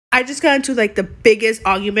I just got into like the biggest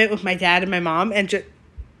argument with my dad and my mom, and just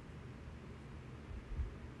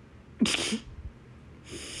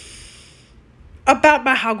about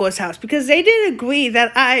my Hogwarts house, because they didn't agree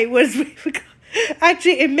that I was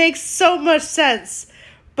actually, it makes so much sense,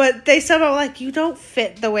 but they somehow like, you don't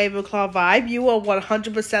fit the Ravenclaw vibe, you are 100%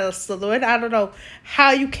 a Slytherin. I don't know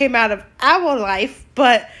how you came out of our life,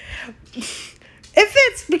 but if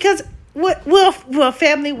it's because we're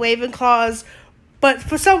family Ravenclaws, but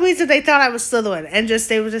for some reason they thought I was Slytherin, and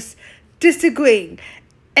they were just disagreeing.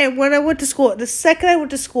 And when I went to school, the second I went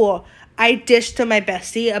to school, I dished to my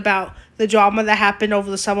bestie about the drama that happened over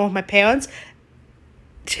the summer with my parents.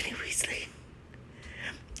 Ginny Weasley.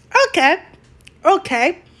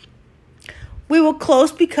 Okay. We were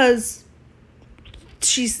close because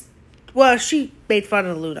she made fun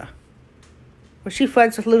of Luna. Was she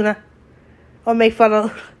friends with Luna? Or make fun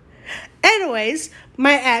of... Anyways,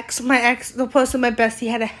 my ex, the person my bestie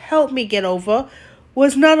had to help me get over,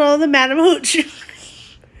 was none other than Madam Hooch.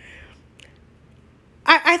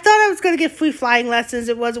 I thought I was going to get free flying lessons.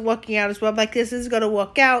 It wasn't working out as well. I'm like, this is going to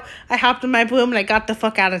work out. I hopped in my broom and I got the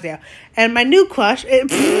fuck out of there. And my new crush, what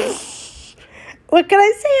can I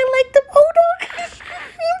say? I like the odor.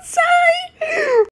 I'm sorry.